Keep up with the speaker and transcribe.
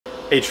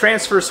A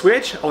transfer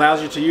switch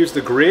allows you to use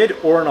the grid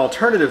or an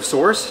alternative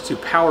source to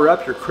power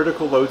up your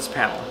critical loads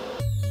panel.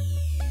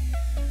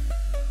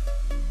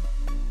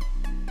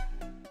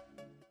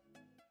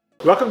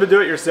 Welcome to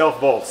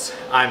Do-It-Yourself Volts.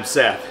 I'm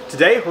Seth.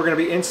 Today we're going to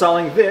be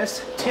installing this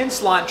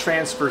 10-slot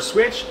transfer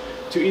switch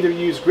to either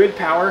use grid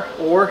power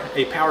or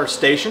a power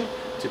station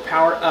to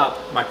power up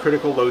my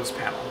critical loads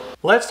panel.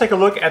 Let's take a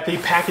look at the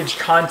package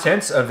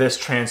contents of this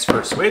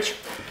transfer switch.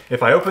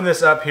 If I open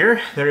this up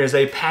here, there is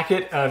a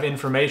packet of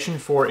information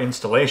for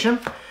installation.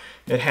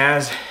 It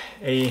has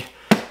a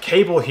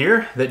cable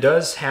here that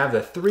does have the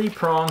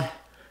 3-prong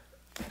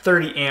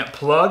 30 amp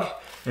plug,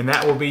 and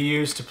that will be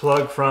used to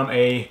plug from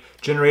a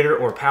generator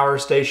or power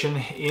station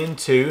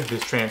into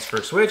this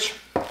transfer switch.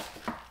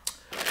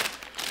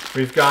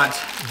 We've got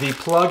the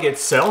plug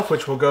itself,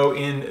 which will go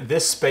in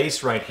this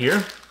space right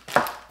here.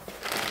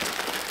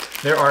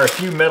 There are a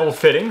few metal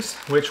fittings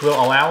which will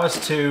allow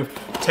us to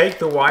take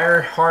the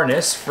wire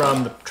harness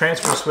from the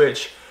transfer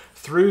switch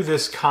through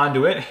this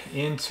conduit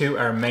into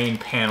our main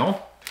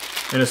panel.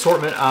 An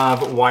assortment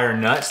of wire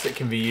nuts that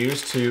can be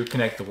used to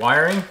connect the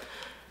wiring.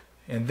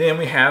 And then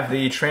we have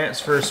the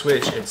transfer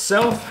switch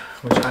itself,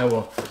 which I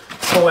will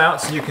pull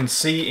out so you can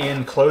see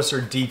in closer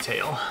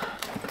detail.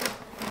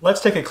 Let's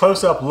take a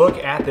close-up look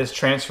at this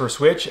transfer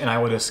switch and I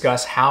will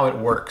discuss how it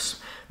works.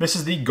 This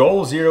is the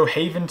Goal Zero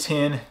Haven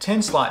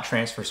 10 slot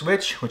transfer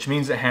switch, which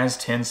means it has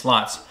 10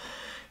 slots.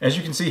 As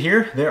you can see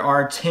here, there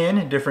are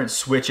 10 different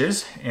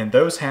switches, and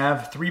those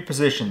have 3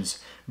 positions: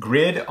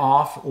 grid,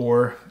 off,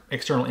 or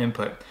external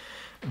input.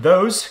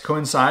 Those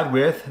coincide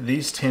with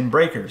these 10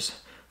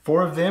 breakers.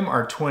 4 of them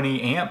are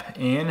 20 amp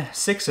and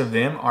 6 of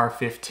them are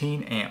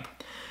 15 amp.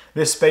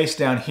 This space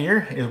down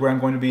here is where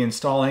I'm going to be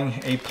installing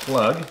a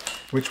plug,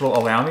 which will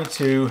allow me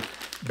to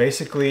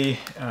basically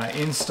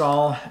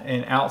install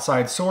an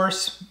outside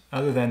source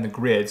other than the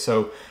grid.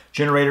 So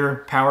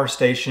generator, power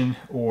station,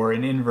 or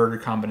an inverter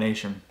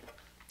combination.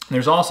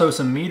 There's also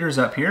some meters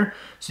up here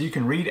so you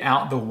can read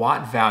out the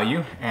watt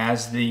value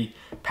as the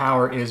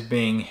power is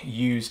being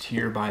used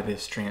here by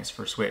this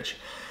transfer switch.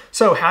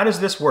 So how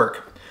does this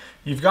work?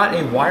 You've got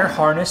a wire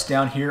harness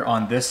down here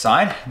on this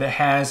side that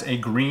has a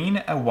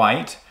green, a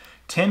white,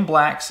 10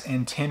 blacks,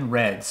 and 10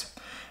 reds.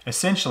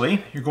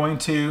 Essentially, you're going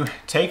to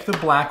take the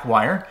black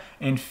wire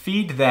and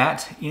feed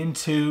that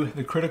into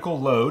the critical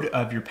load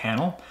of your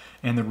panel,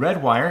 and the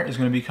red wire is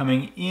going to be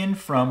coming in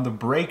from the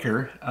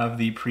breaker of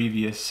the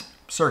previous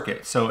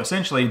circuit. So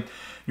essentially,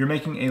 you're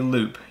making a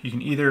loop. You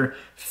can either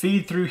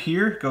feed through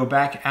here, go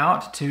back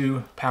out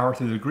to power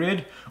through the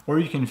grid, or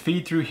you can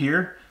feed through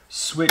here,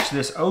 switch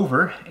this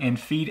over, and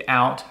feed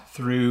out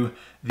through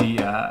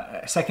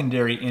the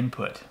secondary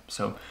input.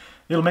 So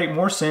it'll make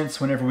more sense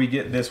whenever we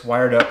get this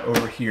wired up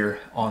over here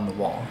on the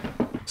wall.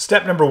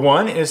 Step number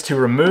 1 is to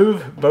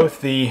remove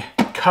both the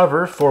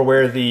cover for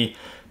where the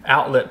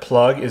outlet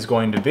plug is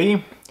going to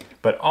be,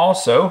 but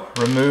also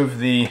remove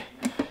the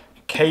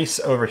case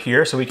over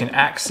here so we can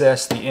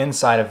access the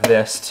inside of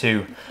this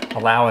to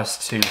allow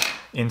us to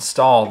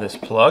install this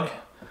plug.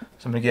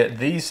 So I'm going to get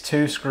these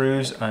 2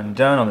 screws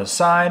undone on the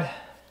side.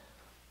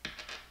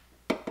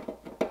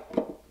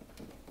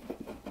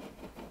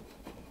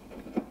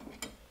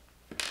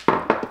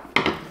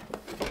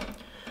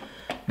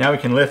 Now we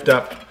can lift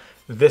up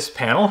this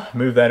panel,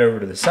 move that over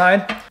to the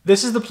side.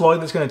 This is the plug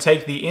that's going to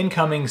take the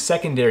incoming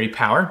secondary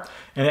power,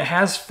 and it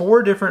has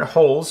 4 different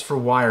holes for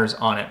wires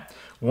on it.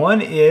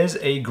 One is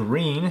a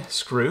green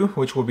screw,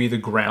 which will be the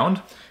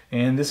ground,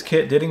 and this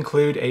kit did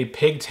include a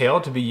pigtail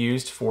to be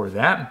used for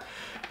that.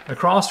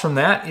 Across from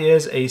that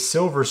is a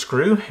silver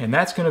screw, and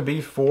that's going to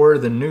be for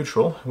the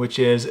neutral, which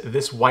is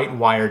this white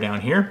wire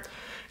down here.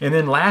 And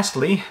then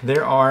lastly,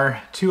 there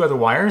are 2 other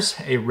wires,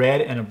 a red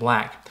and a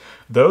black.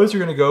 Those are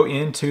going to go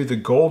into the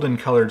golden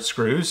colored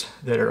screws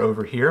that are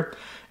over here,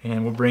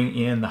 and we'll bring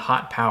in the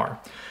hot power.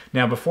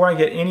 Now, before I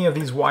get any of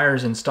these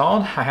wires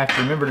installed, I have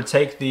to remember to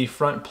take the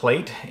front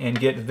plate and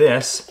get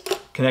this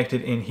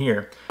connected in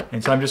here.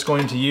 And so I'm just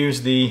going to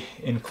use the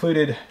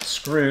included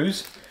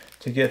screws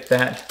to get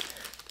that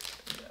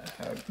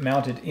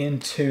mounted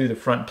into the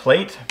front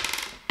plate.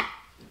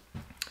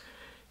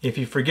 If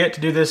you forget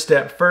to do this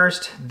step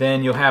first,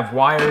 then you'll have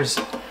wires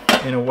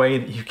in a way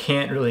that you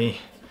can't really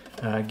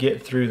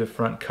get through the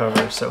front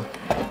cover, so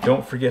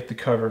don't forget the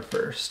cover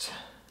first.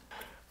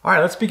 All right,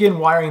 let's begin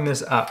wiring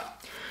this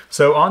up.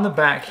 So on the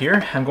back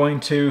here, I'm going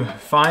to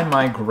find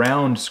my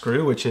ground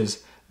screw, which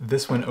is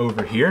this one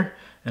over here,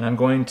 and I'm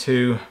going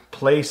to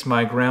place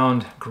my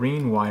ground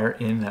green wire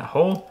in that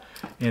hole,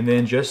 and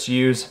then just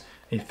use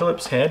a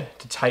Phillips head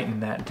to tighten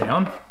that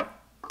down.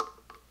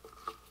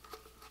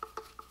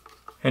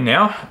 And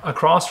now,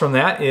 across from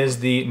that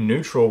is the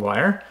neutral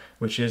wire,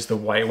 which is the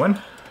white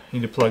one. You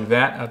need to plug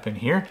that up in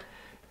here.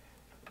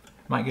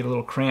 Might get a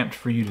little cramped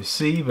for you to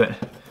see, but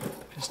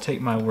just take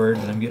my word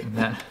that I'm getting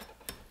that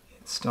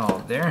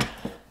installed there.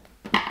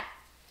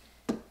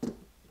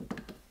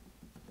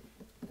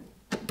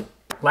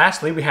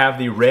 Lastly, we have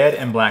the red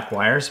and black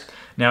wires.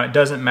 Now, it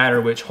doesn't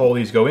matter which hole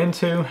these go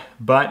into,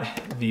 but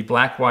the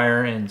black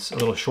wire is a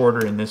little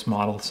shorter in this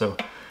model, so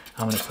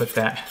I'm going to put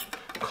that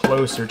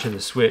closer to the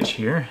switch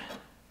here.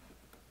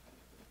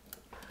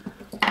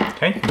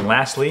 Okay, and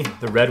lastly,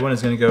 the red one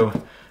is going to go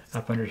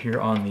up under here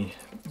on the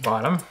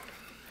bottom.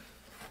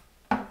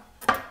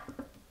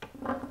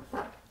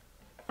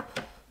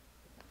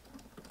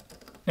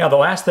 Now the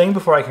last thing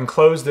before I can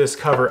close this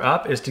cover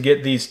up is to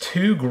get these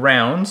two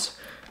grounds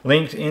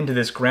linked into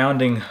this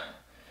grounding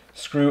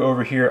screw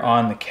over here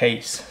on the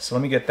case. So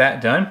let me get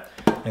that done,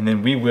 and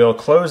then we will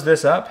close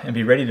this up and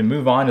be ready to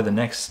move on to the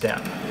next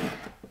step.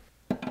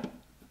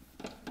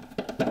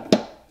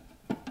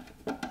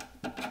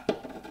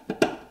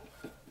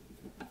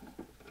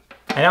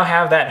 I now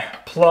have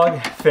that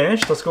plug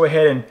finished. Let's go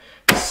ahead and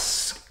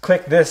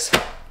click this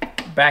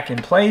back in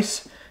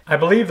place. I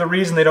believe the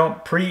reason they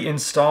don't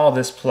pre-install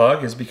this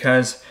plug is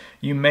because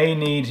you may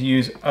need to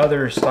use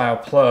other style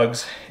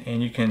plugs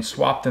and you can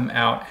swap them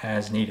out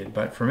as needed.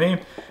 But for me,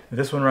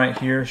 this one right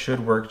here should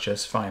work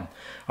just fine.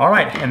 All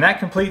right, and that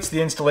completes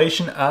the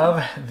installation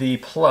of the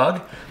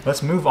plug.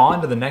 Let's move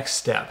on to the next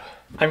step.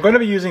 I'm going to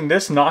be using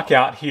this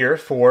knockout here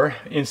for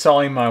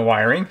installing my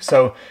wiring.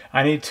 So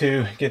I need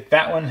to get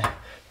that one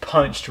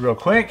punched real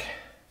quick.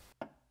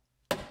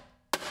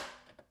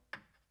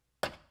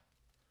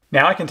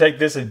 Now I can take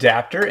this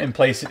adapter and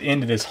place it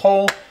into this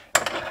hole.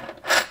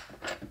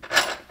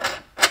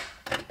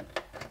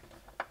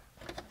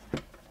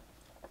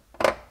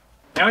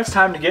 Now it's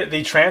time to get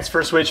the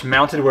transfer switch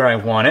mounted where I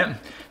want it.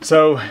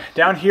 So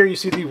down here you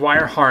see the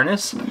wire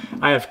harness.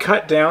 I have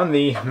cut down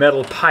the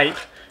metal pipe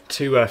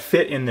to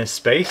fit in this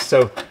space.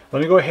 So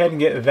let me go ahead and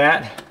get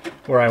that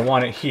where I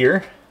want it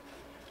here.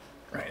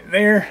 Right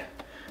there.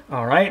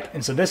 All right,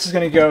 and so this is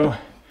going to go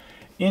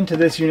into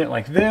this unit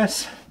like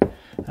this.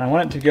 And I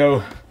want it to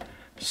go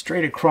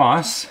straight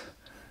across,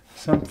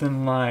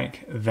 something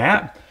like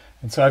that.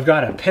 And so I've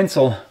got a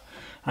pencil.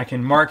 I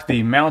can mark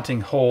the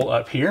mounting hole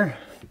up here.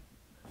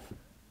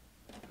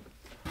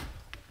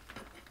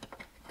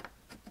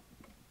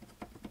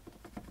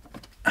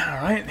 All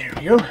right, there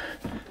we go.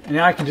 And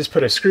now I can just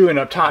put a screw in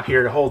up top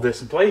here to hold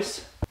this in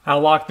place.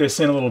 I'll lock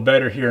this in a little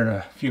better here in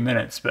a few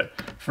minutes, but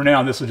for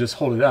now this will just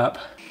hold it up.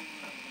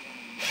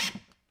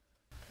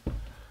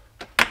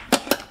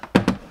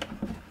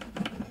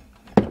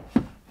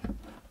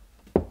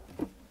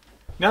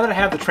 Now that I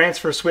have the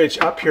transfer switch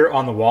up here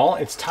on the wall,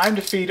 it's time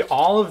to feed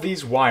all of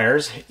these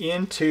wires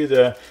into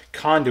the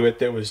conduit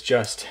that was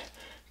just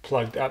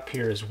plugged up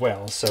here as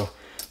well. So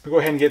we'll go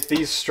ahead and get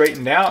these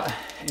straightened out,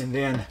 and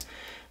then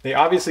they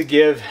obviously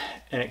give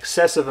an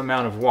excessive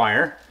amount of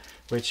wire,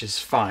 which is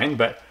fine,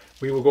 but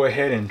we will go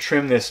ahead and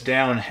trim this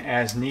down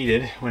as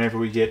needed whenever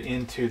we get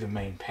into the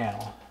main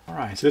panel. All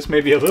right, so this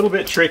may be a little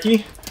bit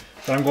tricky,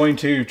 but I'm going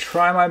to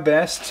try my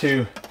best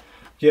to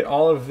get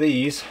all of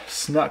these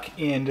snuck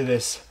into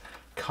this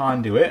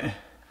conduit.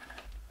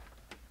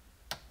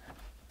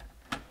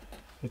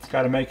 It's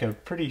got to make a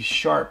pretty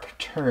sharp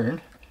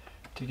turn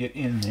to get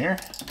in there.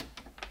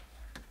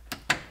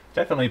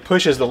 Definitely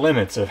pushes the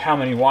limits of how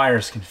many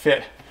wires can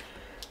fit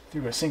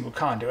through a single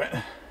conduit.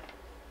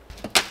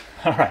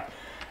 All right,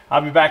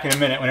 I'll be back in a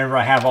minute whenever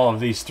I have all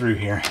of these through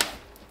here.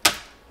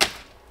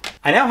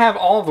 I now have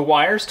all of the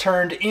wires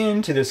turned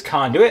into this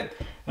conduit.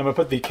 I'm going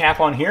to put the cap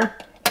on here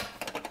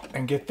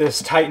and get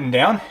this tightened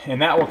down, and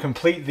that will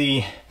complete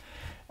the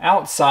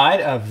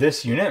outside of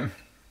this unit.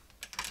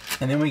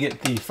 And then we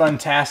get the fun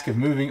task of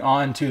moving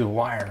on to the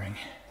wiring.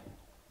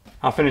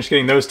 I'll finish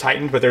getting those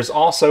tightened, but there's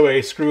also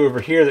a screw over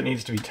here that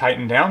needs to be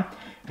tightened down,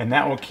 and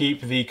that will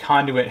keep the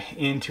conduit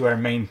into our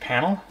main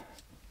panel.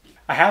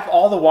 I have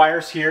all the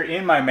wires here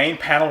in my main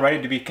panel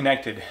ready to be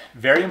connected.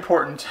 Very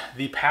important,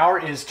 the power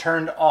is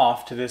turned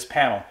off to this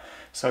panel.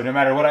 So no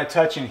matter what I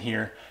touch in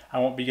here, I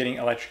won't be getting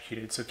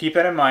electrocuted. So keep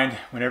that in mind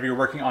whenever you're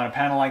working on a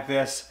panel like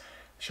this.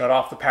 Shut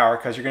off the power,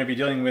 because you're going to be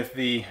dealing with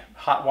the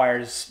hot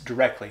wires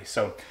directly.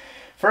 So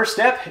first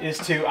step is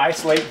to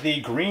isolate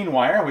the green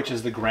wire, which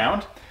is the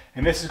ground.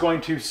 And this is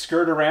going to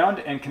skirt around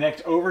and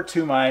connect over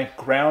to my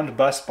ground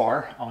bus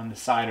bar on the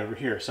side over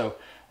here. So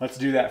let's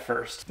do that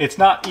first. It's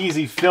not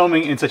easy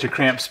filming in such a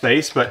cramped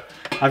space, but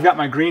I've got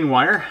my green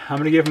wire. I'm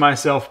going to give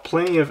myself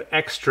plenty of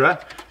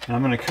extra, and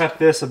I'm going to cut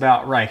this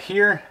about right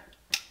here.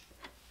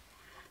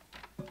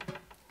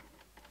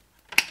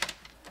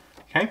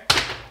 Okay.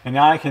 And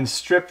now I can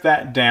strip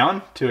that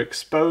down to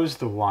expose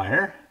the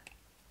wire.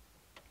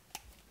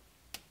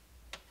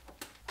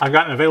 I've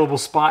got an available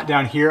spot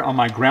down here on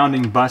my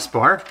grounding bus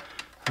bar.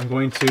 I'm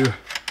going to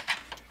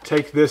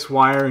take this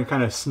wire and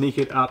kind of sneak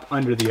it up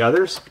under the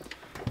others.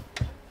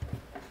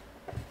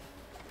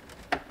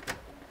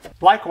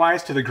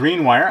 Likewise to the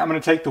green wire, I'm going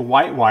to take the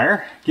white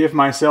wire, give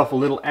myself a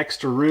little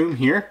extra room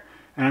here,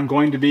 and I'm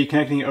going to be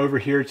connecting it over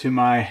here to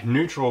my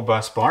neutral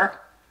bus bar.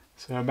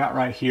 So about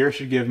right here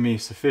should give me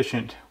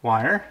sufficient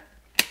wire.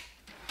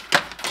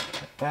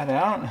 Cut that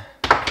out.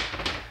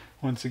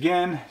 Once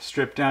again,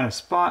 strip down a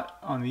spot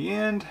on the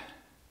end.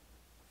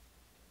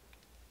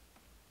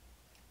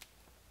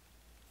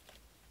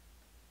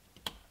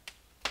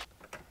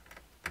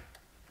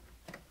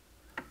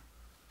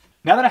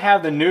 Now that I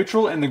have the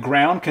neutral and the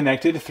ground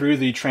connected through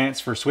the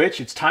transfer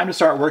switch, it's time to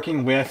start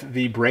working with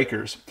the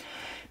breakers.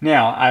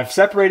 Now, I've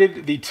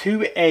separated the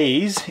two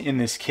A's in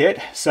this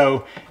kit.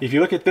 So if you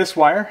look at this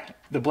wire,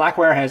 the black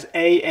wire has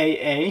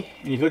AAA,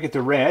 and if you look at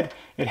the red,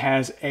 it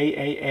has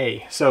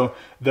AAA. So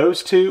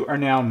those two are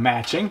now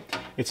matching.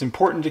 It's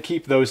important to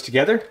keep those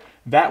together.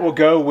 That will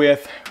go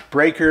with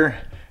breaker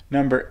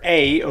number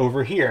A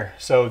over here.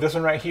 So this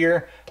one right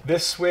here,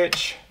 this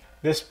switch,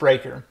 this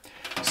breaker.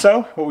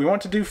 So what we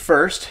want to do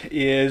first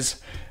is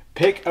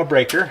pick a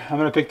breaker. I'm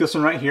going to pick this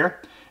one right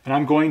here, and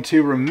I'm going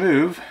to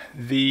remove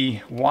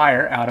the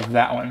wire out of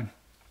that one.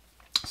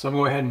 So I'm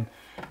going to go ahead and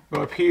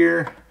go up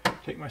here,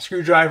 take my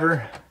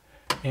screwdriver,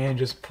 and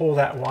just pull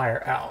that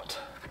wire out.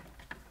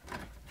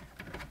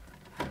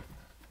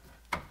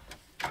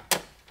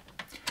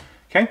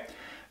 Okay,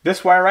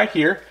 this wire right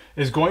here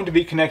is going to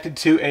be connected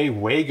to a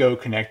Wago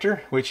connector,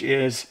 which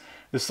is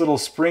this little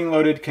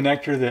spring-loaded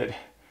connector that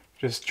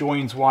just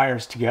joins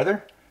wires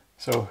together.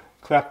 So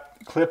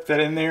clip that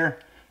in there,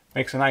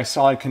 makes a nice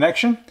solid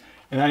connection.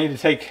 And I need to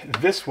take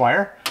this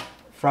wire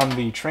from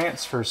the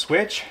transfer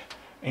switch,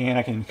 and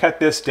I can cut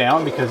this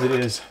down because it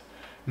is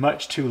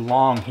much too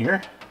long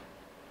here.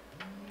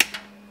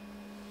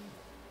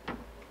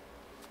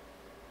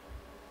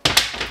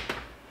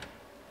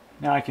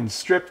 Now I can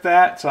strip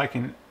that so I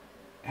can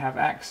have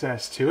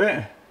access to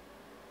it.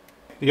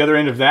 The other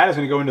end of that is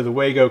going to go into the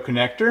Wago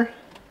connector.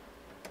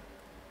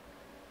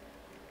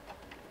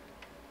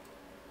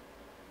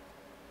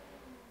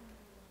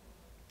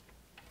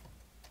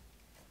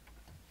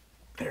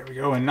 There we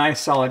go, a nice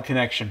solid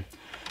connection.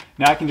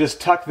 Now I can just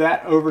tuck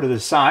that over to the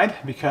side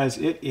because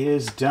it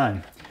is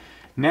done.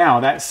 Now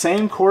that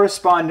same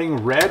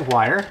corresponding red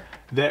wire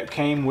that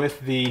came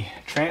with the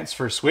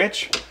transfer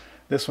switch,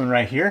 this one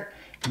right here,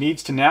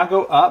 needs to now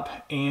go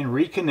up and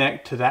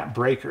reconnect to that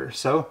breaker.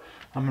 So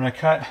I'm going to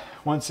cut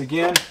once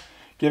again,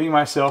 giving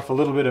myself a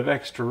little bit of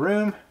extra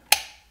room,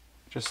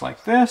 just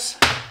like this.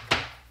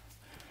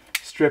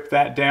 Strip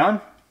that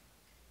down.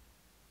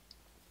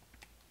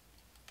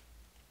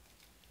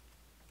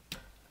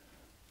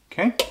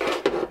 Okay,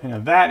 and now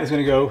that is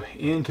going to go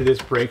into this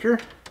breaker.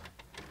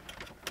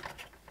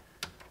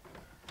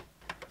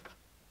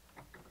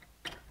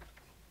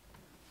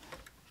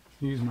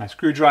 Use my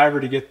screwdriver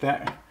to get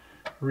that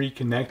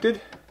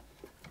reconnected.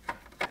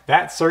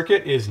 That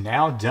circuit is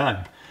now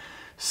done.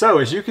 So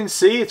as you can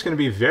see, it's going to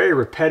be very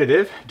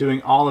repetitive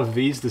doing all of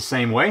these the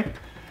same way. I'm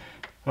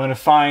going to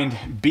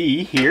find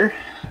B here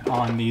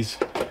on these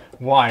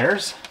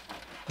wires.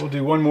 We'll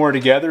do one more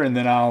together and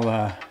then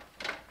I'll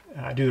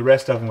do the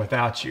rest of them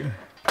without you.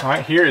 All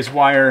right, here is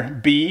wire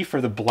B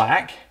for the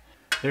black.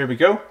 There we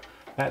go.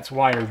 That's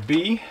wire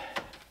B.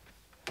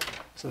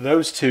 So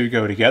those two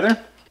go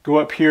together. Go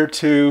up here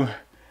to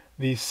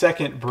the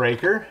second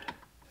breaker.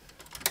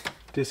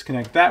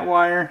 Disconnect that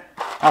wire.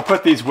 I'll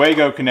put these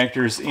Wago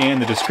connectors in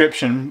the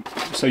description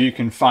so you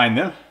can find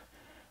them.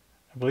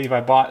 I believe I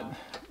bought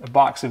a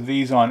box of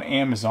these on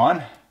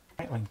Amazon.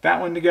 Right, link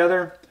that one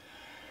together.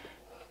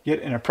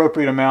 Get an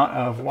appropriate amount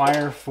of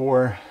wire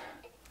for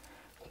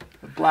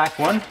the black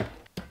one.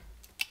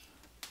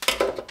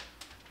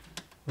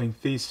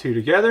 Link these two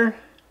together.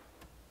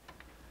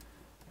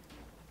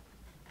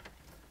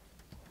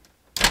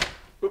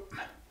 Oop.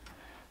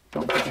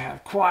 Don't think I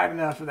have quite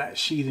enough of that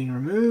sheathing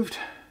removed.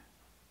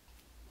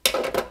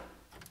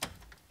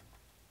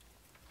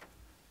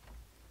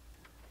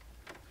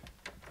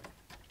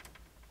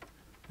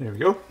 There we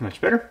go,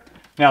 much better.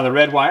 Now the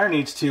red wire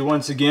needs to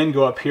once again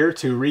go up here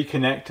to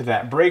reconnect to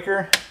that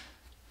breaker.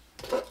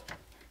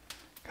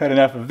 Cut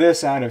enough of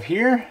this out of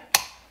here.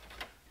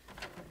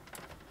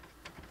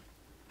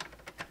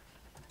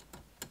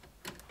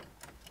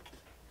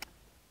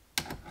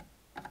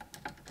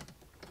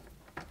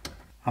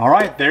 All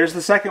right, there's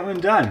the second one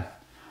done.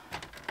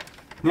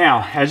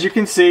 Now, as you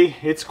can see,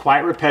 it's quite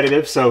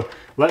repetitive, so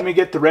let me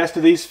get the rest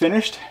of these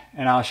finished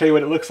and I'll show you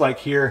what it looks like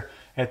here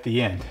at the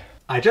end.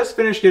 I just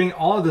finished getting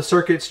all of the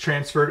circuits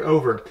transferred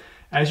over.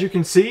 As you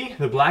can see,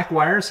 the black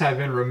wires have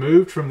been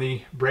removed from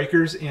the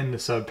breakers in the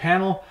sub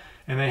panel,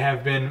 and they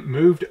have been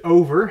moved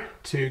over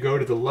to go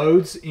to the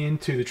loads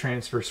into the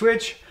transfer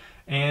switch,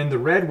 and the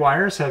red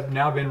wires have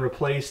now been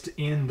replaced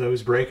in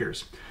those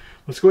breakers.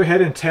 Let's go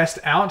ahead and test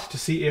out to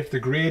see if the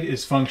grid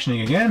is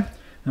functioning again.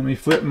 Let me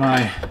flip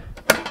my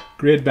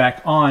grid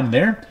back on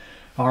there.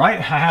 All right,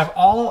 I have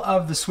all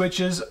of the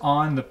switches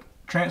on the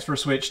transfer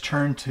switch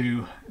turned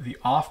to the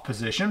off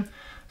position.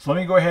 So let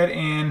me go ahead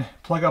and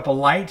plug up a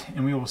light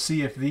and we will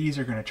see if these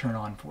are going to turn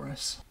on for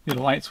us. Get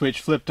a light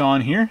switch flipped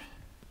on here.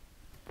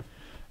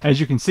 As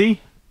you can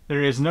see,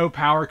 there is no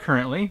power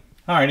currently.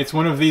 All right, it's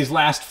one of these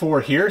last four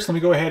here. So let me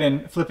go ahead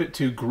and flip it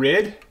to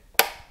grid.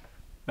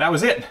 That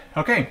was it.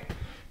 Okay,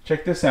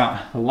 check this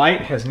out. The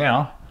light has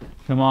now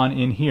come on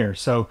in here.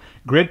 So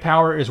grid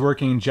power is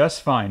working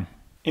just fine.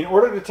 In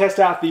order to test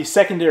out the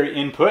secondary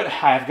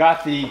input, I've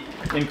got the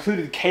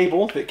included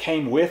cable that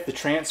came with the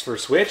transfer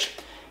switch,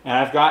 and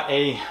I've got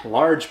a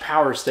large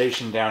power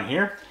station down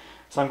here.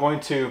 So I'm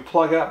going to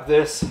plug up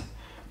this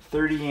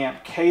 30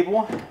 amp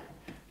cable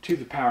to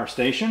the power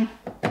station,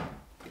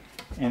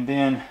 and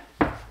then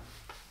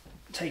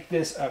take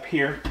this up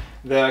here.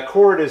 The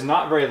cord is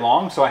not very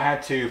long, so I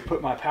had to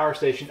put my power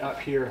station up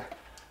here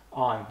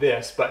on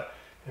this. But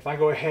if I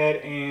go ahead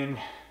and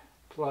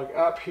plug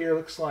up here,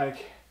 looks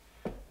like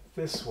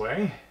this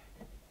way.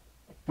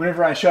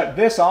 Whenever I shut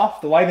this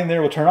off, the light in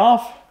there will turn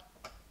off.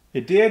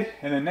 It did,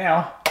 and then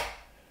now it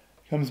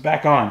comes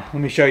back on.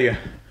 Let me show you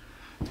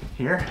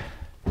here.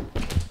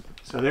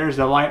 So there's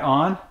the light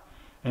on,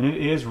 and it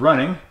is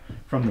running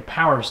from the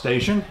power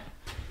station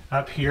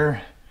up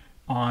here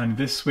on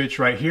this switch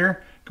right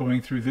here,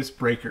 going through this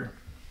breaker.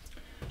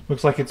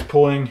 Looks like it's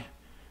pulling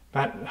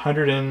about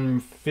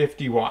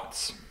 150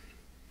 watts.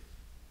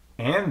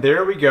 And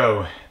there we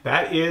go.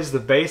 That is the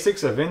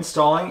basics of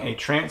installing a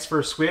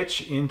transfer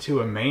switch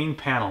into a main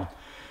panel.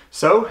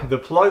 So the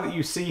plug that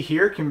you see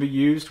here can be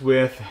used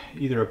with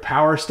either a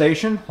power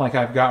station like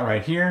I've got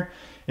right here.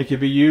 It could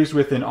be used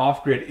with an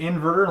off-grid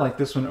inverter like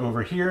this one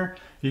over here.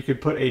 You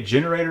could put a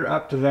generator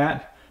up to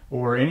that,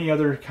 or any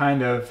other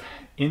kind of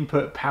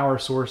input power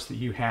source that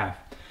you have.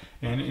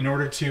 And in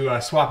order to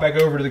swap back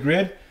over to the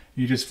grid,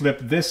 you just flip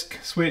this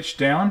switch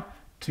down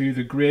to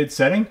the grid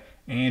setting,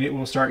 and it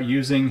will start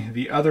using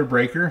the other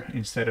breaker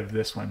instead of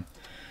this one.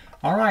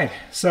 All right,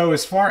 so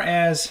as far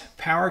as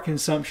power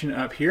consumption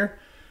up here,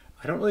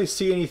 I don't really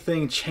see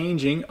anything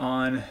changing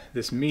on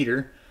this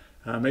meter.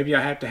 Maybe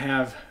I have to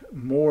have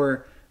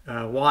more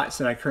watts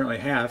than I currently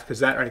have, because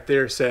that right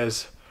there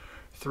says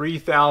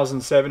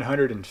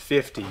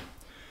 3,750.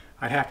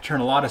 I'd have to turn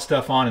a lot of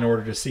stuff on in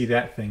order to see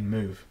that thing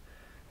move.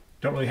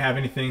 Don't really have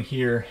anything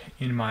here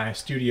in my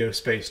studio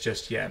space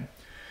just yet.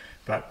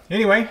 But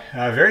anyway,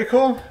 very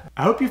cool.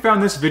 I hope you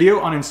found this video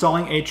on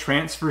installing a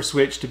transfer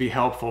switch to be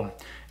helpful.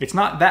 It's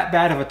not that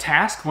bad of a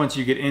task once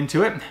you get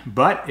into it,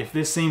 but if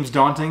this seems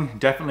daunting,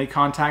 definitely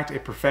contact a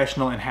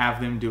professional and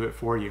have them do it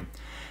for you.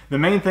 The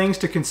main things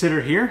to consider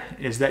here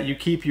is that you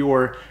keep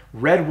your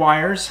red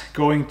wires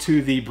going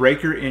to the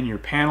breaker in your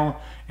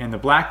panel, and the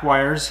black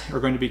wires are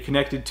going to be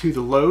connected to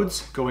the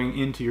loads going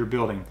into your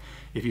building.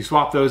 If you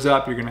swap those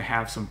up, you're going to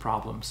have some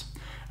problems.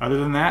 Other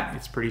than that,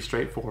 it's pretty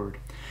straightforward.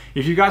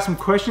 If you've got some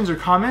questions or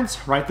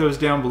comments, write those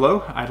down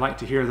below. I'd like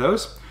to hear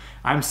those.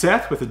 I'm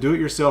Seth with the Do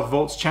It Yourself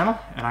Volts channel,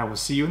 and I will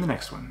see you in the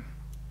next one.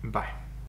 Bye.